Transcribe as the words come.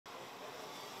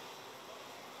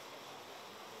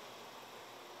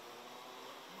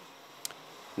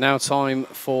Now time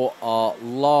for our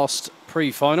last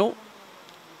pre-final.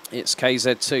 It's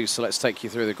KZ2, so let's take you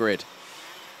through the grid.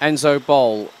 Enzo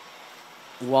Bol,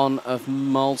 one of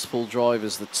multiple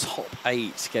drivers, the top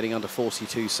 8, getting under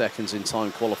 42 seconds in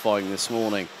time qualifying this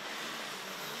morning.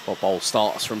 Well, Bol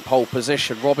starts from pole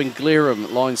position. Robin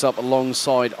Glerum lines up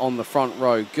alongside on the front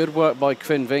row. Good work by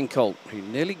Quinn Winkel, who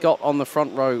nearly got on the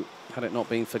front row had it not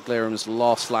been for Glerum's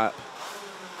last lap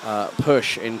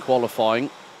push in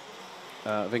qualifying.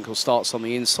 Winkel starts on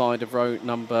the inside of row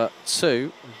number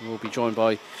 2. We'll be joined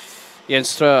by Jens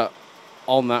Streur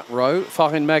on that row.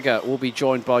 Farin Mega will be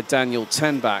joined by Daniel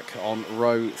Tenbach on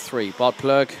row 3. Bart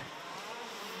Plug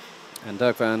and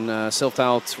Dirk van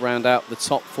Silfdal to round out the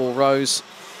top 4 rows.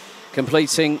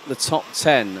 Completing the top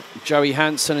 10, Joey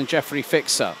Hansen and Jeffrey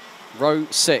Fixer. Row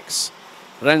 6,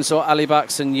 Renzo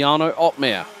Alibax and Jarno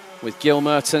Opmeer, with Gil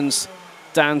Mertens,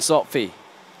 Dan Zotfi,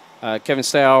 Kevin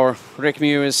Steyauer, Rick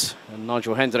Mewes and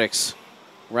Nigel Hendricks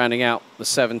rounding out the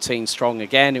 17 strong.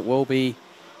 Again, it will be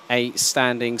a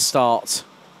standing start.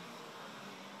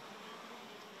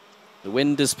 The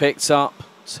wind has picked up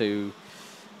to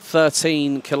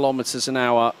 13 kilometers an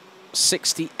hour,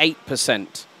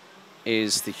 68%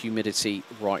 is the humidity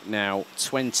right now,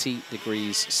 20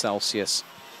 degrees Celsius,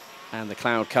 and the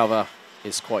cloud cover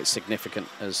is quite significant,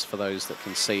 as for those that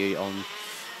can see on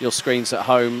your screens at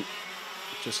home,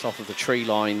 just off of the tree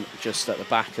line, just at the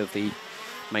back of the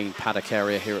main paddock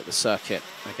area here at the circuit.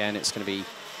 Again, it's going to be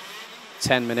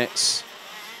 10 minutes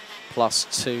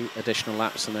plus 2 additional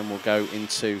laps, and then we'll go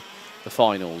into the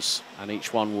finals, and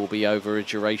each one will be over a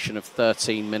duration of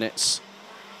 13 minutes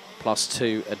plus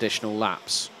 2 additional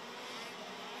laps.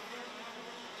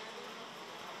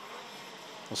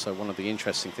 Also, one of the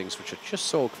interesting things which I just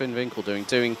saw Quinn Winkel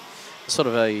doing sort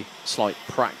of a slight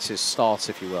practice start,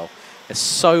 if you will. There's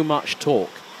so much torque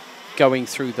going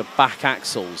through the back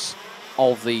axles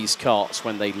of these karts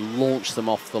when they launch them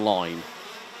off the line.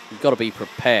 You've got to be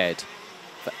prepared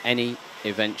for any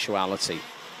eventuality,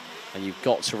 and you've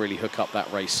got to really hook up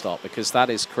that race start, because that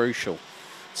is crucial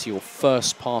to your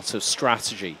first part of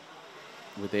strategy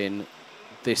within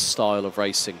this style of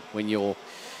racing when you're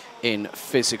in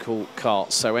physical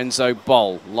karts. So Enzo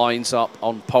Bol lines up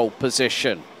on pole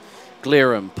position.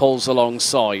 Glerum pulls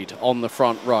alongside on the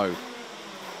front row.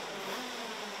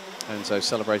 Enzo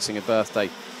celebrating a birthday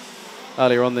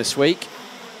earlier on this week.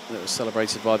 It was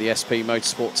celebrated by the SP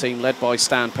Motorsport team led by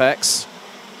Stan Pex.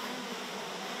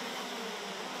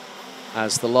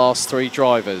 As the last 3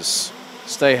 drivers,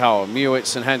 Steyauer,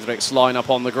 Mewitz and Hendricks, line up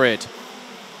on the grid.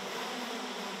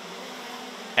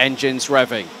 Engines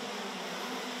revving.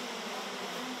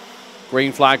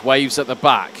 Green flag waves at the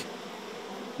back.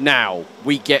 Now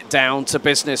we get down to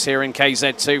business here in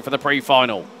KZ2 for the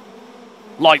pre-final.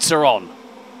 Lights are on.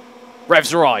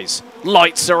 Revs rise.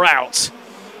 Lights are out.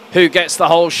 Who gets the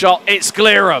whole shot? It's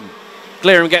Glerum.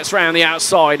 Glerum gets round the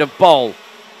outside of Bol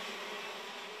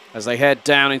as they head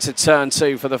down into turn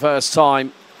 2 for the first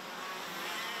time.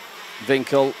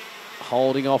 Winkel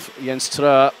holding off Jens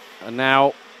Streur, and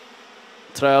now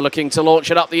Streur looking to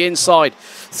launch it up the inside.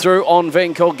 Through on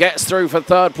Winkel, gets through for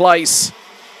 3rd place.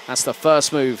 That's the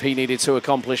first move he needed to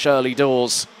accomplish early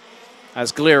doors.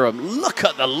 As Glerum, look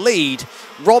at the lead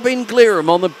Robin Glerum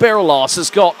on the Birlas has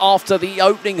got after the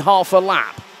opening half a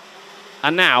lap.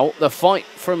 And now the fight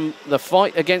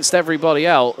against everybody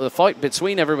else, the fight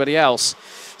between everybody else,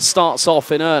 starts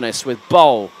off in earnest with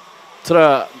Bol,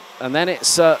 Streur, and then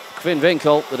it's Quinn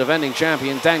Winkel, the defending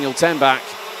champion, Daniel Tenbach,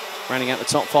 rounding out the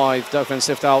top 5, Dirk van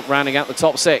Silfdal rounding out the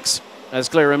top 6, as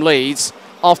Glerum leads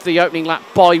after the opening lap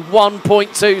by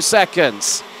 1.2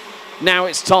 seconds. Now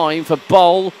it's time for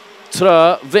Bol,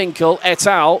 Streur, Winkel, et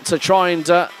al. To try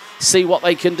and see what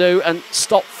they can do and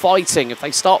stop fighting. If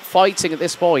they start fighting at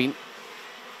this point,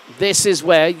 this is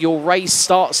where your race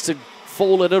starts to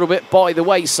fall a little bit by the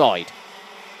wayside.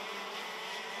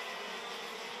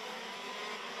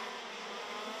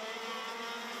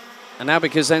 And now,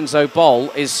 because Enzo Bol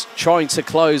is trying to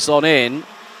close in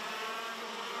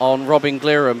on Robin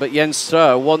Glerum, but Jens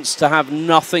Streur wants to have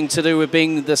nothing to do with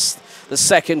being the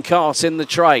second kart in the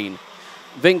train.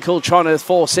 Winkel trying to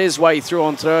force his way through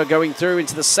on Streur, going through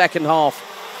into the second half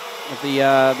of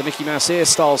the Mickey Mouse ear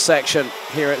style section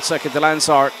here at Circuit de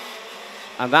Landsard,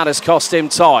 and that has cost him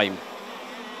time.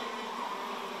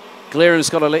 Glerum's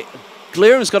got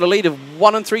a lead of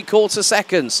 1 3/4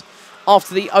 seconds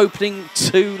after the opening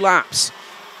 2 laps.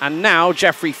 And now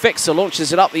Jeffrey Fixer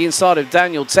launches it up the inside of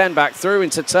Daniel Tenbach through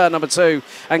into turn number 2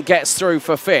 and gets through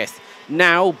for 5th.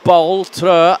 Now Bol,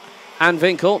 Streur and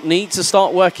Winkel need to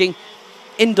start working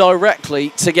indirectly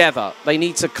together. They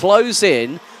need to close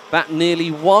in that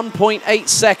nearly 1.8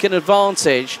 second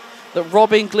advantage that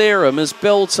Robin Glerum has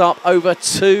built up over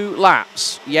 2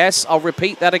 laps. Yes, I'll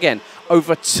repeat that again.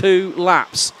 Over 2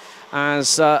 laps.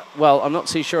 As, well, I'm not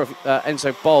too sure if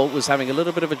Enzo Boll was having a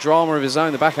little bit of a drama of his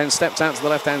own. The back end stepped out to the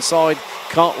left-hand side.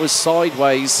 Kart was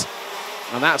sideways.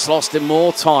 And that's lost him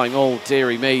more time. Oh,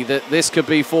 dearie me. This could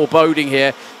be foreboding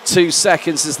here. 2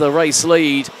 seconds is the race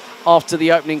lead after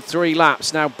the opening 3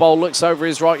 laps. Now Boll looks over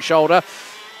his right shoulder.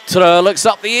 Treur looks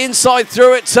up the inside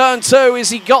through at turn 2. Has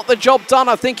he got the job done?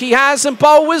 I think he has. And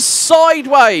Boll was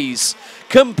sideways.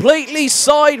 Completely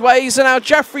sideways. And now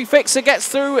Jeffrey Fixer gets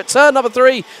through at turn number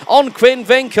 3 on Quinn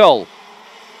Vinkel.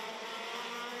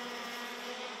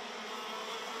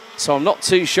 So I'm not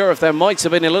too sure if there might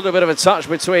have been a little bit of a touch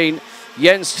between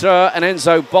Jens Treur and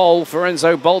Enzo Boll for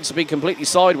Enzo Boll to be completely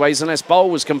sideways, unless Boll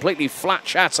was completely flat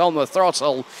chat on the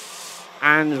throttle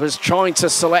and was trying to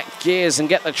select gears and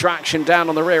get the traction down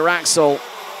on the rear axle.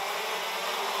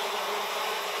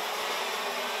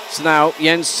 So now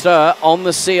Jens Treur on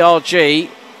the CRG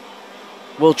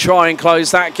will try and close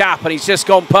that gap, and he's just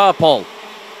gone purple.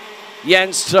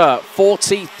 Jens Treur,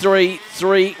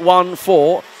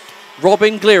 43.314.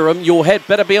 Robin Glerum, your head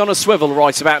better be on a swivel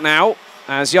right about now,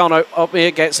 as Jarno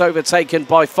Opmeer gets overtaken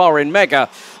by Farin Mega.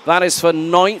 That is for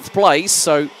 9th place.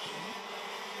 So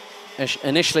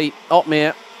initially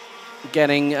Opmeer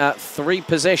getting 3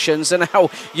 positions, and now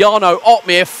Jarno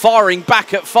Opmeer firing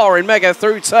back at Farin Mega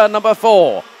through turn number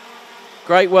 4.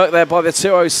 Great work there by the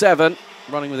 207,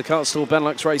 running with the Kartstall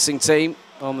Benelux Racing team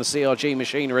on the CRG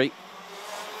machinery.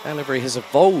 Their livery has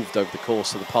evolved over the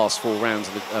course of the past 3 rounds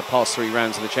of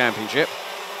the championship.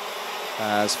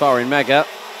 As Farin Mega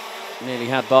nearly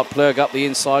had Bart Plurg up the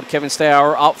inside. Kevin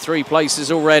Steyr up 3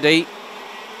 places already.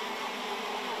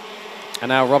 And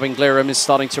now Robin Glerum is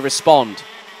starting to respond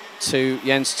to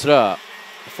Jens Treur.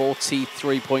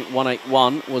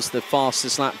 43.181 was the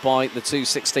fastest lap by the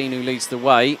 216 who leads the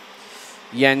way.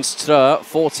 Jens Treur,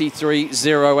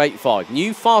 43.085.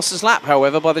 New fastest lap,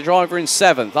 however, by the driver in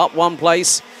 7th. Up 1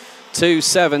 place,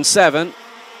 277.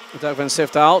 Doug van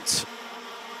Sift out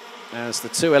as the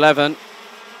 211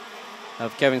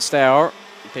 of Kevin Steyr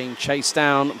being chased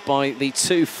down by the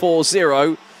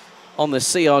 240 on the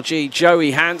CRG,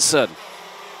 Joey Hansen.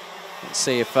 Let's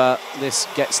see if this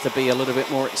gets to be a little bit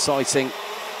more exciting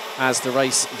as the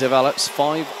race develops.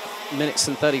 5 minutes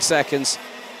and 30 seconds.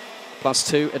 Plus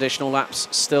 2 additional laps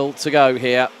still to go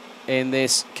here in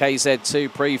this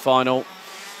KZ2 pre-final.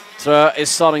 Treur is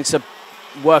starting to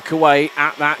work away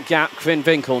at that gap. Quinn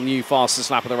Vinkel, new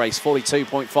fastest lap of the race,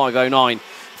 42.509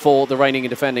 for the reigning and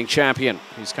defending champion,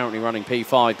 who's currently running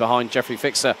P5 behind Jeffrey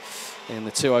Fixer in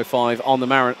the 205 on the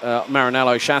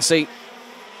Maranello chassis.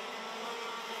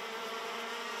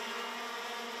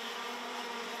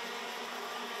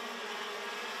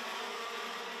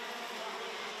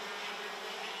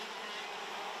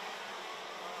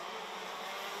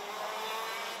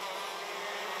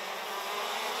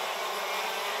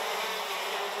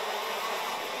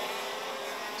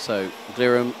 So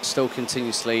Glerum still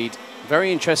continues to lead.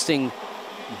 Very interesting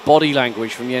body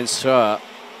language from Jens Treur. I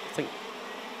think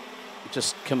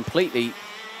just completely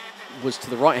was to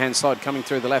the right-hand side, coming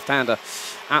through the left-hander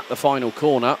at the final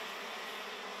corner.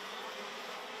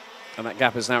 And that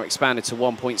gap has now expanded to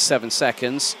 1.7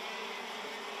 seconds.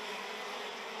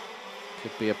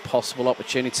 Could be a possible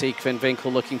opportunity. Quinn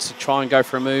Vinkel looking to try and go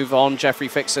for a move on Jeffrey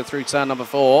Fixer through turn number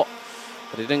 4.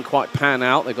 But it didn't quite pan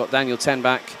out. They've got Daniel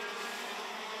Tenbach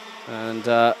and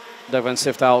Doug van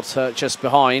Sift out just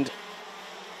behind.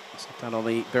 Down on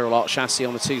the Birol Art chassis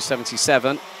on the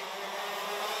 277.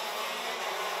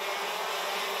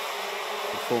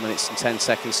 4 minutes and 10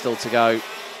 seconds still to go,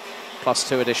 plus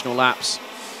 2 additional laps.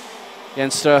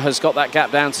 Jens Treur has got that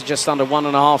gap down to just under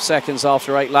 1.5 seconds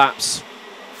after 8 laps.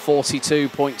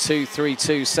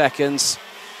 42.232 seconds.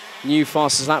 New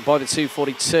fastest lap by the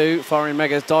 242. Farin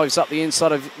Mega dives up the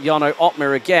inside of Jarno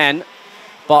Opmeer again.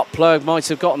 But Plurg might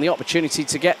have gotten the opportunity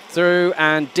to get through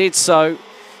and did so.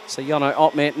 So Jarno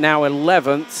Opmeer now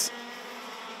 11th.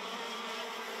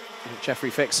 And Jeffrey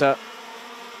Fixer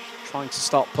trying to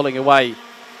start pulling away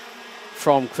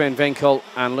from Quinn Vinkel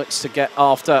and looks to get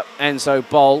after Enzo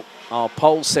Boll, our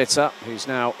pole sitter, who's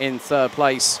now in 3rd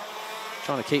place,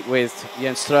 trying to keep with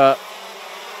Jens Treur.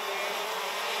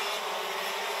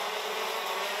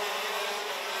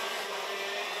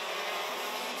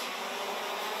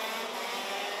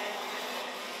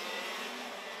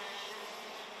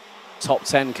 Top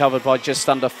 10 covered by just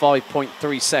under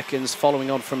 5.3 seconds, following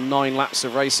on from 9 laps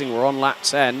of racing. We're on lap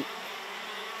 10.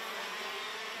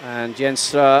 And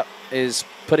Jens Treur is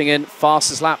putting in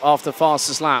fastest lap after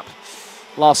fastest lap.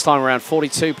 Last time around,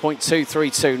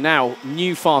 42.232. Now,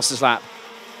 new fastest lap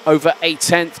over a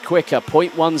tenth quicker,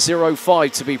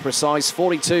 0.105 to be precise,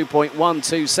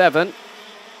 42.127. And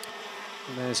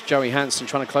there's Joey Hansen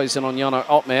trying to close in on Jarno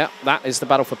Opmeer. That is the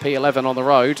battle for P11 on the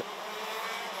road.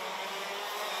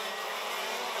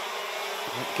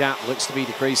 That gap looks to be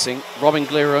decreasing. Robin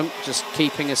Glirum just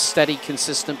keeping a steady,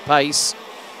 consistent pace.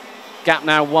 Gap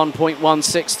now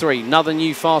 1.163, another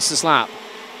new fastest lap.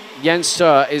 Jens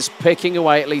Sture is picking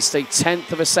away at least a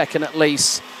tenth of a second at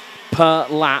least per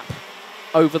lap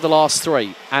over the last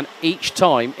three. And each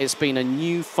time it's been a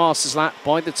new fastest lap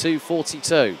by the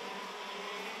 2:42.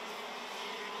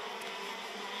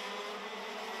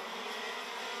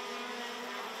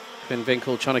 Quinn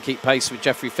Vinkel trying to keep pace with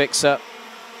Jeffrey Fixer.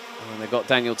 And they've got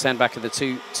Daniel Ten back at the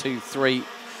 2:23.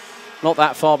 Not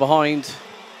that far behind.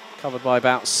 Covered by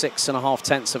about 6.5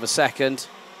 tenths of a second.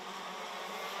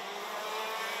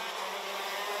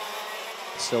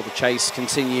 Still the chase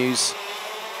continues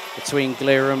between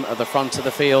Glirum at the front of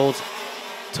the field.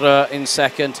 Tre in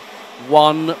second.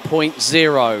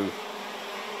 1.0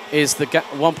 is the gap.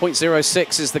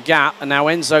 1.06 is the gap. And now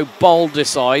Enzo Boll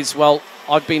decides, well,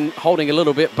 I've been holding a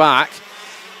little bit back.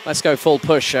 Let's go full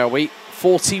push, shall we?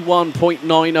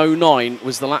 41.909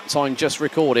 was the lap time just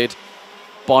recorded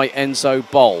by Enzo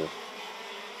Boll.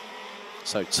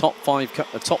 So top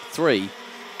three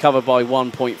covered by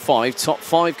 1.5, top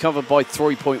five covered by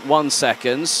 3.1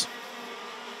 seconds.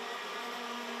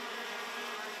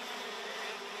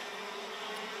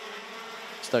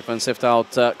 Sturk van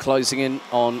Siftout closing in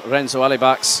on Renzo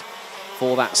Alibax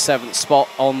for that 7th spot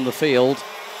on the field.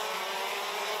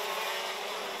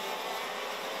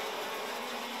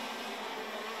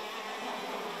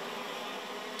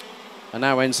 And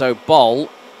now Enzo Boll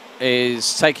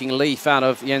is taking a leaf out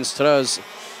of Jens Stre's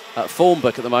form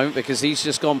book at the moment, because he's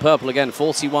just gone purple again.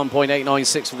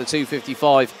 41.896 for the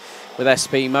 255 with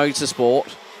SP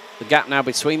Motorsport. The gap now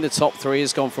between the top three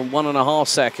has gone from 1.5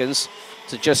 seconds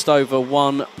to just over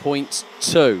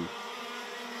 1.2.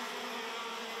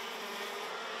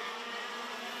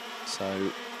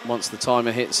 So once the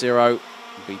timer hits 0,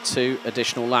 it'll be 2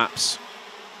 additional laps.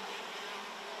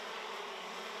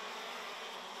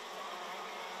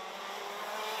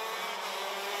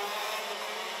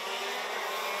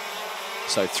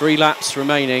 So 3 laps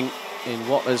remaining in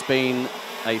what has been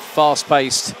a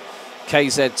fast-paced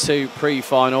KZ2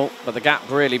 pre-final, but the gap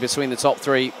really between the top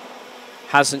 3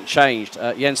 hasn't changed.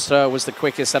 Jens Sture was the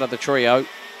quickest out of the trio,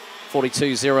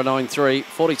 42.093.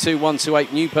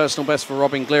 42.128, new personal best for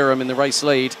Robin Glirum in the race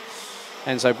lead.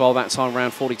 Enzo Boll that time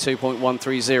around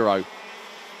 42.130.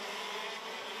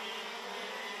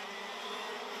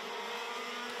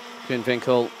 Quinn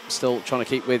Vinkel still trying to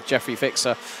keep with Jeffrey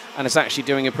Fixer, and is actually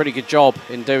doing a pretty good job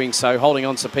in doing so, holding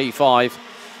on to P5,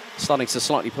 starting to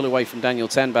slightly pull away from Daniel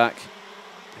Tenback,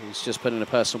 who's just put in a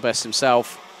personal best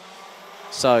himself.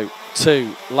 So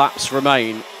 2 laps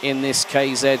remain in this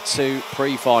KZ2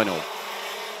 pre-final.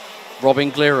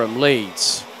 Robin Glirum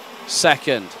leads.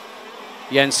 Second,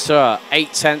 Jens Sture,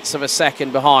 8 tenths of a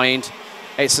second behind.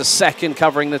 It's a second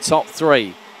covering the top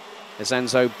 3. As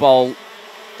Enzo Boll,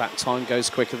 that time goes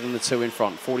quicker than the 2 in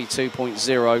front.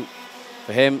 42.0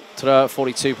 for him. Tre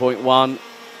 42.1.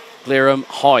 Glirum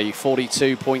high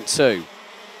 42.2.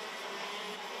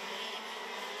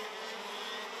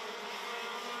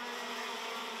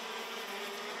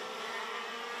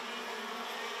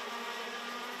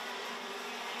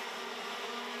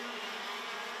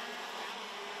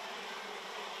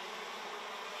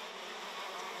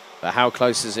 But how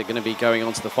close is it going to be going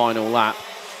on to the final lap?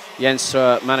 Jens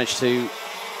Sture managed to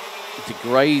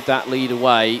degrade that lead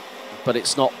away, but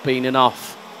it's not been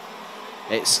enough.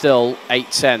 It's still 8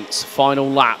 tenths.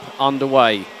 Final lap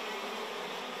underway.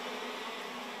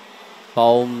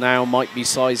 Boll now might be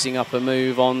sizing up a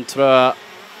move on Tre,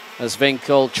 as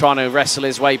Vinkel trying to wrestle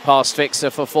his way past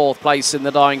Fixer for 4th place in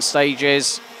the dying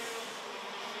stages.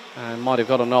 And might have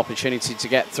got an opportunity to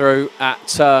get through at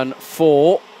turn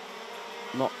 4.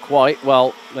 Not quite.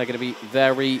 Well, they're going to be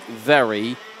very,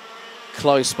 very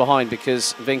close behind,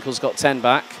 because Vinkel's got 10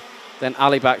 back. Then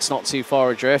Aliback's not too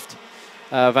far adrift.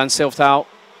 Van Silfthout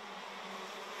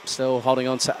still holding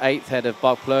on to 8th, head of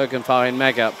Buckplug and Farin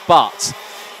Mega. But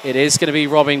it is going to be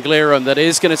Robin Glirum that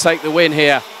is going to take the win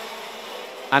here.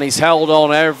 And he's held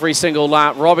on every single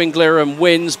lap. Robin Glirum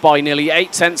wins by nearly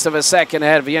 8 tenths of a second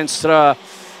ahead of Jens Sture.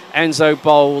 Enzo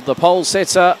Boll, the pole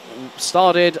sitter,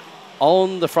 started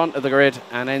on the front of the grid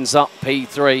and ends up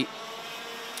P3.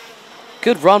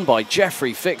 Good run by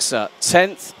Jeffrey Fixer,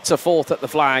 10th to 4th at the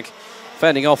flag,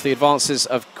 fending off the advances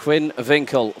of Quinn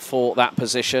Vinkel for that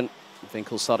position.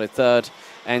 Vinkel started 3rd,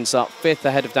 ends up 5th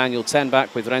ahead of Daniel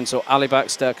Tenback with Renzo Aliback,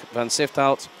 Sturk van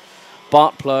Siftout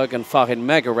Bart Plug and Fahin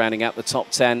Mega rounding out the top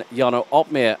 10. Jarno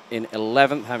Opmeer in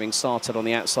 11th, having started on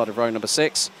the outside of row number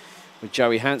 6, with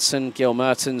Joey Hansen, Gil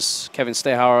Mertens, Kevin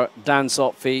Stehauer, Dan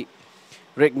Zopfi,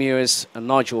 Rick Mewers and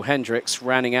Nigel Hendricks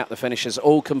rounding out the finishers,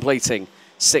 all completing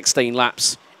 16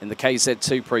 laps in the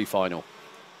KZ2 pre-final.